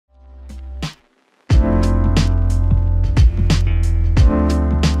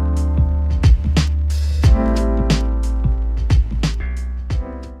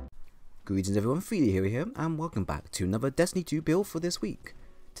Greetings everyone, Freely here, and welcome back to another Destiny 2 build for this week.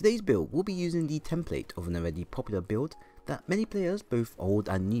 Today's build will be using the template of an already popular build that many players, both old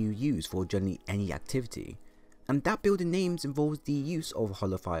and new, use for generally any activity. And that build in names involves the use of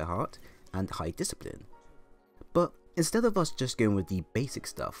Hollow Fireheart and High Discipline. But instead of us just going with the basic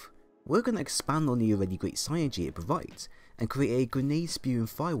stuff, we're going to expand on the already great synergy it provides and create a grenade spewing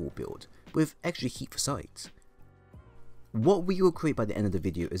firewall build with extra heat for sight. What we will create by the end of the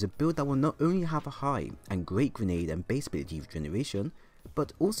video is a build that will not only have a high and great grenade and base ability regeneration,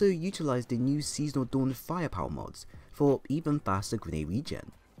 but also utilize the new Seasonal Dawn firepower mods for even faster grenade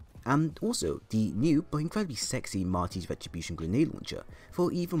regen, and also the new but incredibly sexy Martys retribution grenade launcher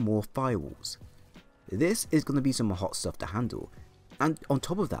for even more firewalls. This is going to be some hot stuff to handle, and on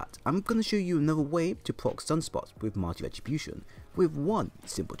top of that, I'm going to show you another way to proc sunspots with Martys retribution with one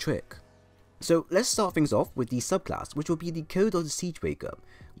simple trick. So let's start things off with the subclass, which will be the code of the siegebreaker,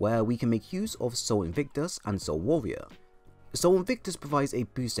 where we can make use of Soul Invictus and Soul Warrior. Soul Invictus provides a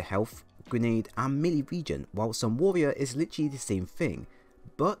boost to health, grenade and melee regen, while Soul Warrior is literally the same thing,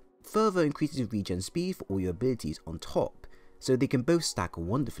 but further increases regen speed for all your abilities on top, so they can both stack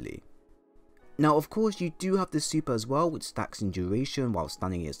wonderfully. Now of course you do have the super as well, which stacks in duration while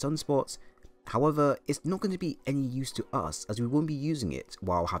standing in sunspots. However, it's not going to be any use to us as we won't be using it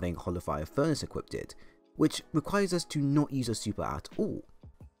while having Hollow Fire Furnace equipped, which requires us to not use a super at all.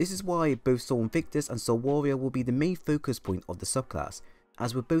 This is why both Soul Invictus and Soul Warrior will be the main focus point of the subclass,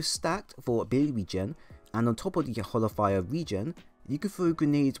 as we're both stacked for ability regen, and on top of the Hollow Fire regen, you can throw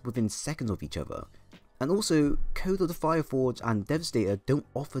grenades within seconds of each other. And also, Code of the Fireforge and Devastator don't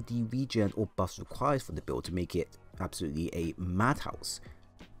offer the regen or buffs required for the build to make it absolutely a madhouse.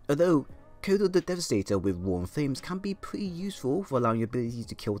 Although, Code of the Devastator with Roaring Flames can be pretty useful for allowing your abilities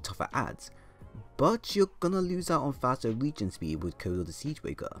to kill tougher adds, but you're gonna lose out on faster regen speed with Code of the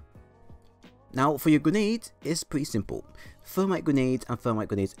Siegebreaker. Now for your grenade, it's pretty simple. Thermite grenades and thermite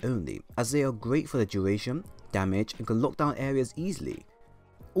grenades only, as they are great for the duration, damage and can lock down areas easily.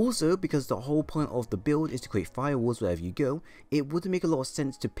 Also, because the whole point of the build is to create firewalls wherever you go, it wouldn't make a lot of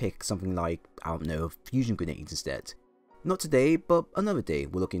sense to pick something like, I don't know, fusion grenades instead. Not today, but another day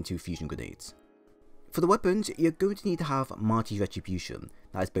we'll look into fusion grenades. For the weapons, you're going to need to have Martys Retribution,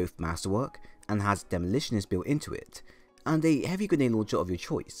 that is both masterwork and has Demolitionist built into it, and a heavy grenade launcher of your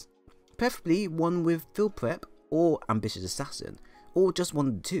choice. Preferably one with Field Prep or Ambitious Assassin, or just one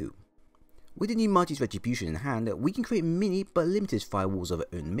of the two. With the new Martys Retribution in hand, we can create mini but limited firewalls of our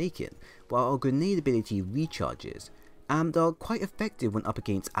own making, while our grenade ability recharges, and are quite effective when up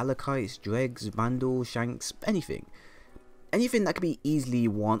against Alakites, Dregs, Vandals, Shanks, anything. Anything that can be easily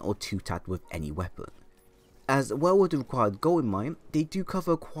 1 or 2 tapped with any weapon. As well with the required goal in mind, they do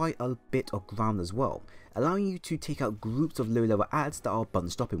cover quite a bit of ground as well, allowing you to take out groups of low level adds that are button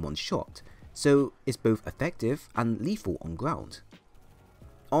stop in one shot, so it's both effective and lethal on ground.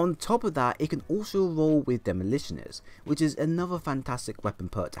 On top of that, it can also roll with Demolitionist, which is another fantastic weapon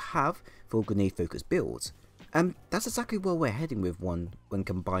perk to have for grenade focused builds. And that's exactly where we're heading with one when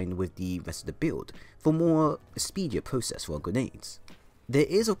combined with the rest of the build, for more speedier process for our grenades. There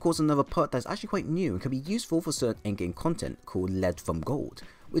is of course another perk that's actually quite new and can be useful for certain endgame content called Lead from Gold,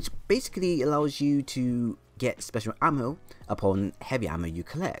 which basically allows you to get special ammo upon heavy ammo you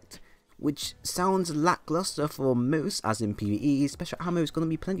collect, which sounds lackluster for most, as in PVE special ammo is going to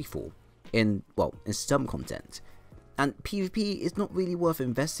be plentiful in some content, and PvP is not really worth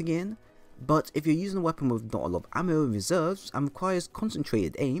investing in. But if you're using a weapon with not a lot of ammo in reserves and requires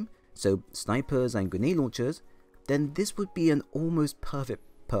concentrated aim, so snipers and grenade launchers, then this would be an almost perfect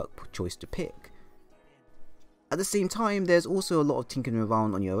perk choice to pick. At the same time, there's also a lot of tinkering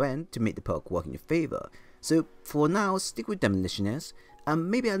around on your end to make the perk work in your favour, so for now stick with Demolitionist, and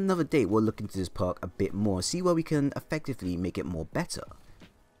maybe at another date we'll look into this perk a bit more, see where we can effectively make it more better.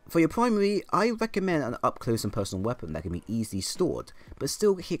 For your primary, I recommend an up close and personal weapon that can be easily stored, but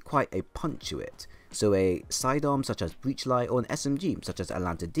still hit quite a punch to it, so a sidearm such as Breachlight or an SMG such as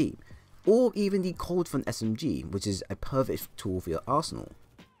Atlanta D, or even the Cold Front SMG, which is a perfect tool for your arsenal.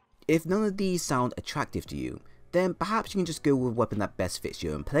 If none of these sound attractive to you, then perhaps you can just go with a weapon that best fits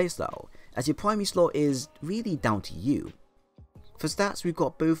your own playstyle, as your primary slot is really down to you. For stats, we've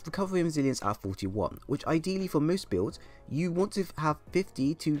got both Recovery and Resilience at 41, which ideally for most builds, you want to have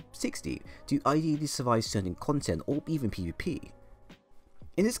 50 to 60 to ideally survive certain content or even PvP.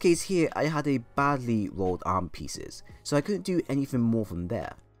 In this case here, I had a badly rolled arm pieces, so I couldn't do anything more from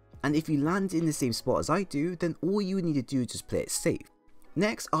there. And if you land in the same spot as I do, then all you need to do is just play it safe.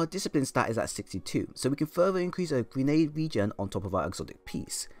 Next, our discipline stat is at 62, so we can further increase our grenade regen on top of our exotic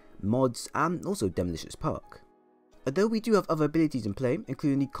piece, mods and also Demolitionist perk. Although we do have other abilities in play,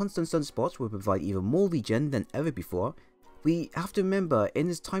 including the constant sunspots will provide even more regen than ever before, we have to remember in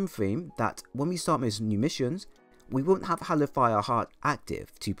this time frame that when we start most new missions, we won't have Hallow Fireheart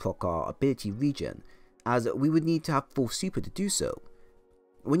active to proc our ability regen, as we would need to have full super to do so.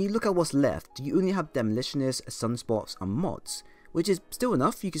 When you look at what's left, you only have Demolitionists, Sunspots and mods, which is still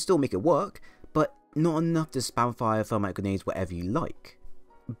enough, you can still make it work, but not enough to spam fire thermite grenades wherever you like.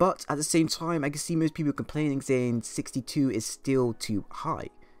 But at the same time, I can see most people complaining saying 62 is still too high,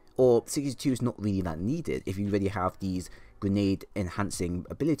 or 62 is not really that needed if you already have these grenade enhancing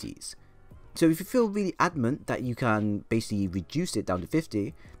abilities. So if you feel really adamant that you can basically reduce it down to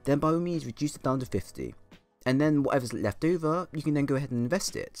 50, then by all means reduce it down to 50. And then whatever's left over, you can then go ahead and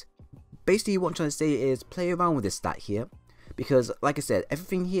invest it. Basically what I'm trying to say is play around with this stat here, because like I said,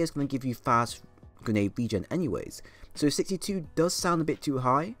 everything here is going to give you fast grenade regen anyways. So 62 does sound a bit too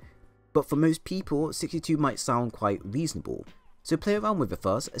high, but for most people 62 might sound quite reasonable. So play around with it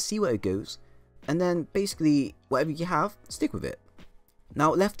first, see where it goes, and then basically whatever you have, stick with it.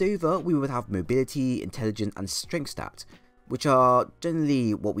 Now left over we would have mobility, intelligence and strength stats, which are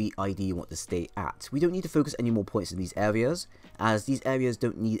generally what we ideally want to stay at. We don't need to focus any more points in these areas, as these areas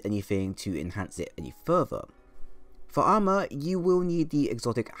don't need anything to enhance it any further. For armor, you will need the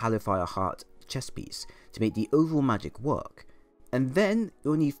exotic Hallow Fireheart chest piece to make the overall magic work, and then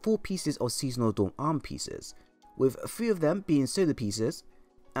you'll need 4 pieces of seasonal dawn armor pieces, with 3 of them being solar pieces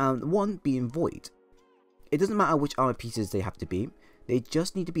and 1 being void. It doesn't matter which armor pieces they have to be, they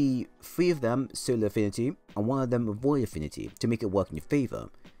just need to be 3 of them solar affinity and 1 of them void affinity to make it work in your favour,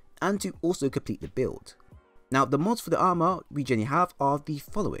 and to also complete the build. Now the mods for the armor we generally have are the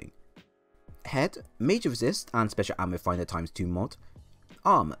following: Head, Major Resist and Special Ammo Finder ×2 mod.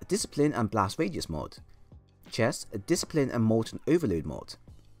 Arm, Discipline and Blast Radius mod. Chest, Discipline and Molten Overload mod.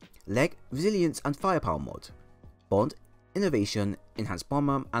 Leg, Resilience and Firepower mod. Bond, Innovation, Enhanced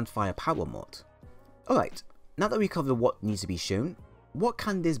Bomber and Firepower mod. Alright, now that we covered what needs to be shown, what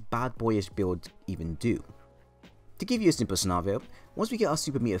can this bad boyish build even do? To give you a simple scenario, once we get our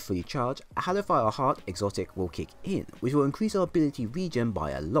super meter fully charged, a Hallow Fireheart exotic will kick in, which will increase our ability regen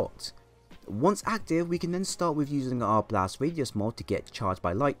by a lot. Once active, we can then start with using our Blast Radius mod to get charged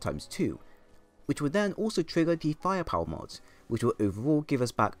by light ×2, which will then also trigger the Firepower mods, which will overall give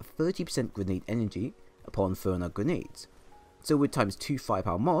us back 30% grenade energy upon throwing our grenades. So with ×2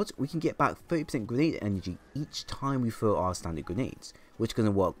 Firepower mods, we can get back 30% grenade energy each time we throw our standard grenades, which is going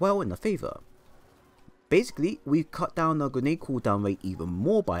to work well in our favour. Basically, we've cut down our grenade cooldown rate even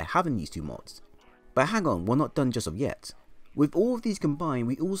more by having these 2 mods. But hang on, we're not done just of yet. With all of these combined,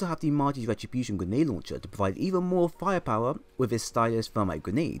 we also have the Martys Retribution grenade launcher to provide even more firepower with its stylish thermite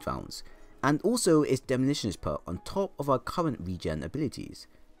grenade rounds, and also its demolitionist perk on top of our current regen abilities.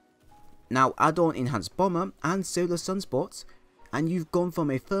 Now add on Enhanced Bomber and Solar Sunspots, and you've gone from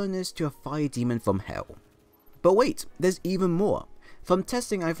a furnace to a fire demon from hell. But wait, there's even more. From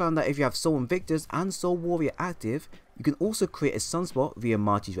testing, I found that if you have Soul Invictus and Soul Warrior active, you can also create a sunspot via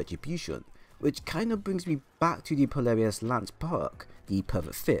Martys Retribution, which kind of brings me back to the Polarius Lance perk, the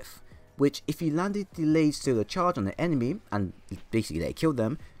Perfect Fifth, which if you landed delayed solar charge on an enemy and basically let it kill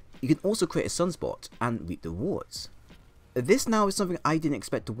them, you can also create a sunspot and reap the rewards. This now is something I didn't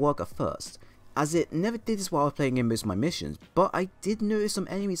expect to work at first, as it never did this while I was playing in most of my missions, but I did notice some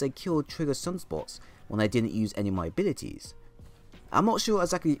enemies I killed trigger sunspots when I didn't use any of my abilities. I'm not sure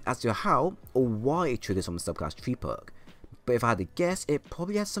exactly as to how or why it triggers from the subclass tree perk, but if I had to guess, it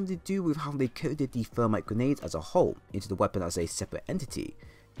probably has something to do with how they coded the thermite grenades as a whole into the weapon as a separate entity,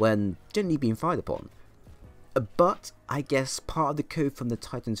 when generally being fired upon. But I guess part of the code from the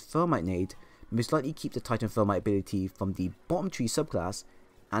Titan's thermite nade most likely keep the Titan thermite ability from the bottom tree subclass,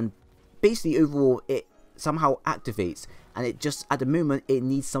 and basically overall it somehow activates, and it just at the moment it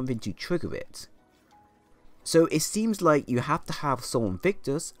needs something to trigger it. So it seems like you have to have Soul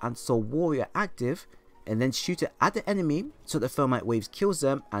Invictus and Soul Warrior active, and then shoot it at the enemy so the thermite waves kills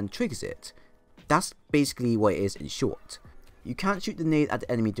them and triggers it. That's basically what it is in short. You can't shoot the nade at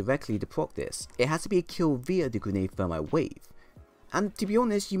the enemy directly to proc this, it has to be a kill via the grenade thermite wave. And to be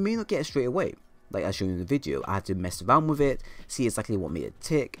honest, you may not get it straight away. Like as shown in the video, I had to mess around with it, see exactly what made it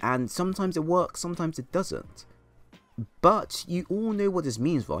tick, and sometimes it works, sometimes it doesn't. But you all know what this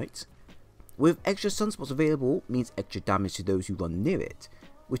means, right? With extra sunspots available means extra damage to those who run near it,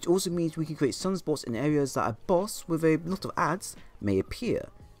 which also means we can create sunspots in areas that a boss with a lot of ads may appear,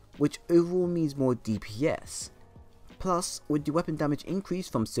 which overall means more DPS. Plus, with the weapon damage increase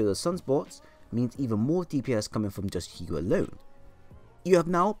from solar sunspots, means even more DPS coming from just you alone. You have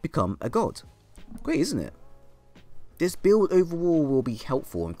now become a god. Great, isn't it? This build overall will be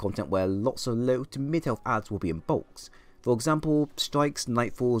helpful in content where lots of low to mid health ads will be in bulks. For example, strikes,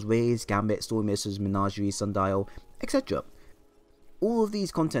 nightfalls, raids, gambit, storm missers, menagerie, sundial, etc. All of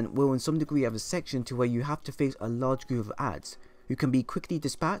these content will in some degree have a section to where you have to face a large group of ads who can be quickly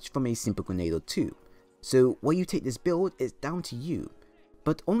dispatched from a simple grenade or two. So where you take this build is down to you.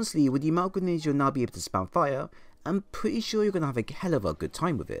 But honestly, with the amount of grenades you'll now be able to spam fire, I'm pretty sure you're going to have a hell of a good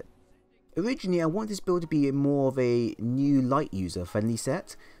time with it. Originally, I want this build to be more of a new light user friendly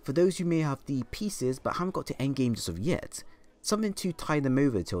set for those who may have the pieces but haven't got to endgame just of yet, something to tide them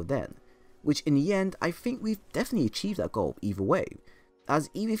over till then, which in the end I think we've definitely achieved that goal either way, as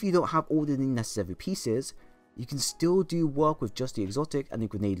even if you don't have all the necessary pieces, you can still do work with just the exotic and the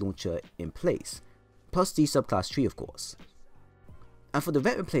grenade launcher in place, plus the subclass tree of course. And for the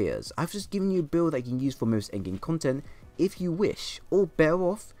veteran players, I've just given you a build that you can use for most endgame content if you wish, or better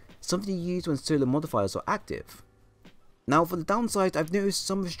off, something to use when solar modifiers are active. Now for the downsides, I've noticed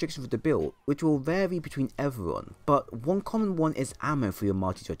some restrictions with the build, which will vary between everyone, but one common one is ammo for your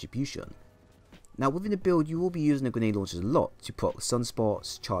Martys retribution. Now within the build, you will be using the grenade launchers a lot to proc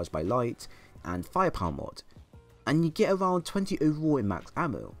sunspots, charged by light, and firepower mod, and you get around 20 overall in max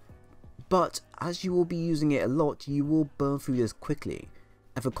ammo. But as you will be using it a lot, you will burn through this quickly,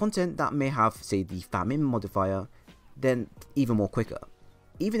 and for content that may have, say, the famine modifier, then even more quicker.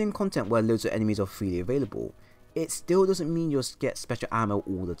 Even in content where loads of enemies are freely available, it still doesn't mean you'll get special ammo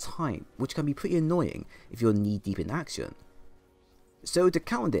all the time, which can be pretty annoying if you're knee deep in action. So to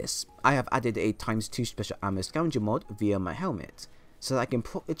counter this, I have added a ×2 special ammo scavenger mod via my helmet, so that I can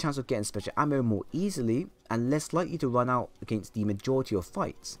proc the chance of getting special ammo more easily and less likely to run out against the majority of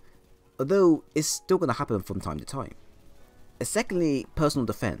fights, although it's still going to happen from time to time. Secondly, personal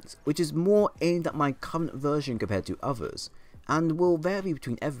defense, which is more aimed at my current version compared to others, and will vary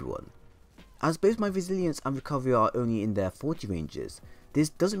between everyone. As both my resilience and recovery are only in their 40 ranges, this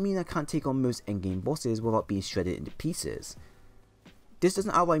doesn't mean I can't take on most endgame bosses without being shredded into pieces. This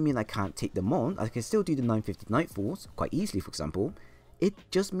doesn't outright mean I can't take them on, I can still do the 950 nightfalls quite easily for example, it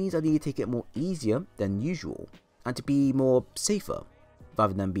just means I need to take it more easier than usual, and to be more safer,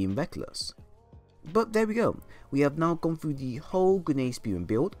 rather than being reckless. But there we go, we have now gone through the whole grenade spewing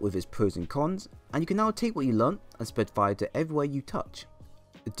build with its pros and cons, and you can now take what you learned and spread fire to everywhere you touch.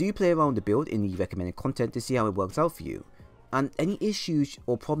 Do play around the build in the recommended content to see how it works out for you, and any issues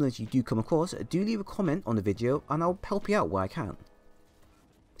or problems you do come across, do leave a comment on the video and I'll help you out where I can.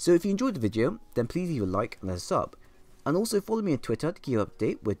 So if you enjoyed the video, then please leave a like and a sub, and also follow me on Twitter to keep up to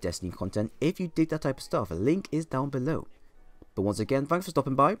date with Destiny content if you dig that type of stuff, a link is down below. But once again, thanks for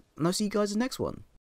stopping by, and I'll see you guys in the next one.